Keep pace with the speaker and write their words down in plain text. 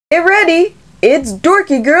Get ready! It's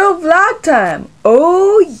Dorky Girl vlog time!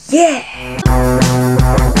 Oh yeah!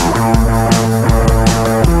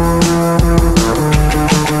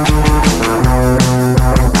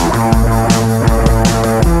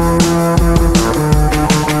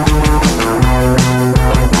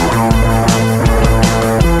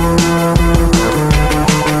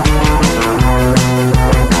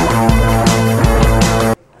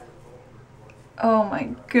 Oh my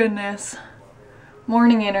goodness.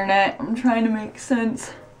 Morning internet. I'm trying to make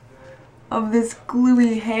sense of this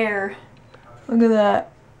gluey hair. Look at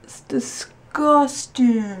that. It's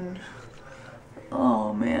disgusting.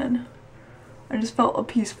 Oh man. I just felt a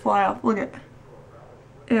piece fly off. Look at.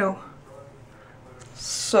 Ew.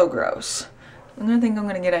 So gross. I'm gonna think I'm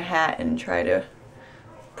gonna get a hat and try to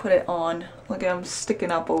put it on. Look at him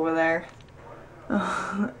sticking up over there.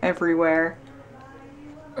 Everywhere.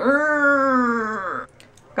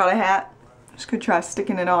 Got a hat. Just could try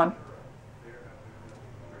sticking it on.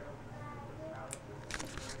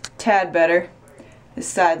 Tad better. This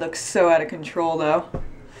side looks so out of control though.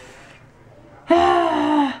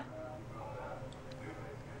 Time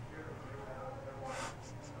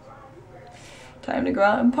to go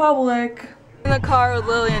out in public. In the car with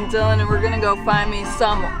Lily and Dylan, and we're gonna go find me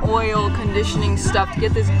some oil conditioning stuff to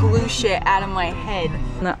get this glue shit out of my head.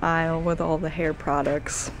 In the aisle with all the hair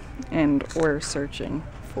products, and we're searching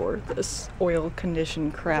for this oil condition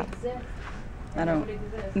crap. I don't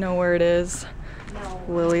know where it is.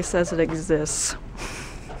 Lily says it exists,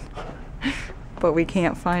 but we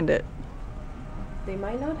can't find it. They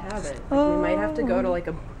might not have it. We might have to go to like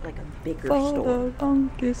a bigger store. For the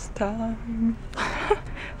longest time.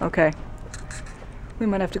 Okay. We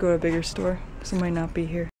might have to go to a bigger store because it might not be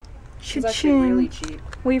here. It's actually really cheap.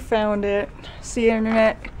 We found it. See,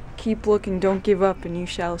 internet, keep looking, don't give up, and you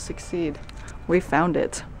shall succeed. We found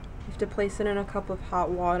it. You have to place it in a cup of hot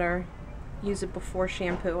water. Use it before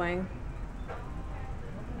shampooing.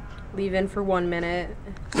 Leave in for 1 minute.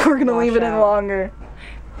 We're gonna leave it in longer.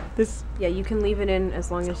 Yeah, you can leave it in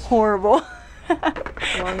as long as horrible.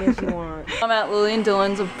 as long as you want. I'm at Lily and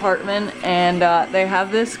Dylan's apartment, and they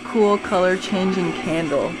have this cool color changing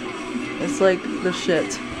candle. It's like the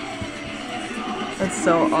shit. That's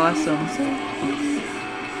so awesome.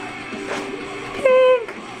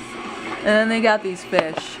 Pink! And then they got these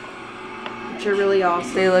fish, Which are really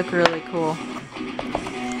awesome. they look really cool.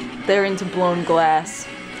 They're into blown glass.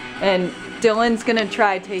 And Dylan's gonna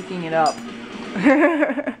try taking it up.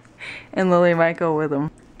 And Lily might go with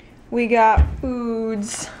him. We got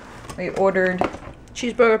foods. We ordered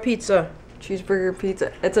Cheeseburger pizza. cheeseburger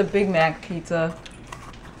pizza. It's a Big Mac pizza.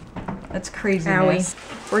 That's craziness.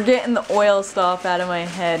 Owie. We're getting the oil stuff out of my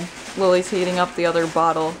head. Lily's heating up the other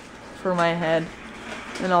bottle for my head.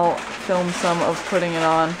 And I'll film some of putting it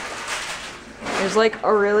on. There's like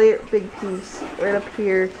a really big piece right up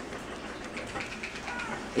here.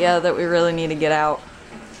 Yeah, that we really need to get out.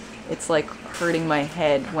 It's like hurting my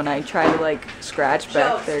head when I try to like scratch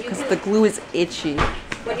back there because the glue is itchy.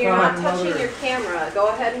 When you're not touching your camera, go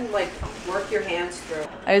ahead and like work your hands through.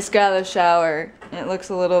 I just got out of the shower. It looks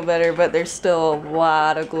a little better, but there's still a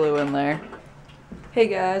lot of glue in there. Hey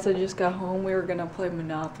guys, I just got home. We were gonna play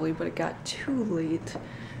Monopoly, but it got too late.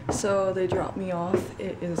 So they dropped me off.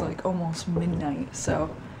 It is like almost midnight,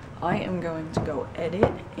 so I am going to go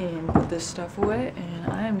edit and put this stuff away,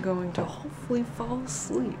 and I am going to hopefully fall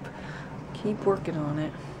asleep. Keep working on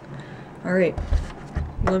it. Alright.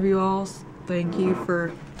 Love you all. Thank you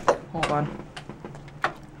for... Hold on.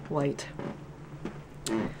 Light.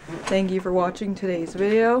 Thank you for watching today's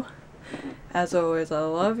video. As always, I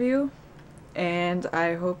love you. And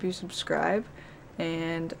I hope you subscribe.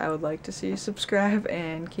 And I would like to see you subscribe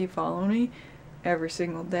and keep following me every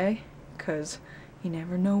single day. Because you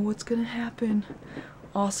never know what's gonna happen.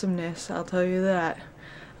 Awesomeness, I'll tell you that.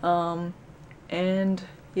 And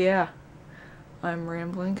yeah, I'm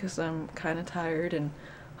rambling because I'm kind of tired and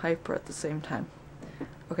hyper at the same time.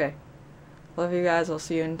 Okay, love you guys. I'll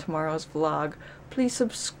see you in tomorrow's vlog. Please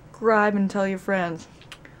subscribe and tell your friends.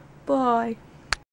 Bye.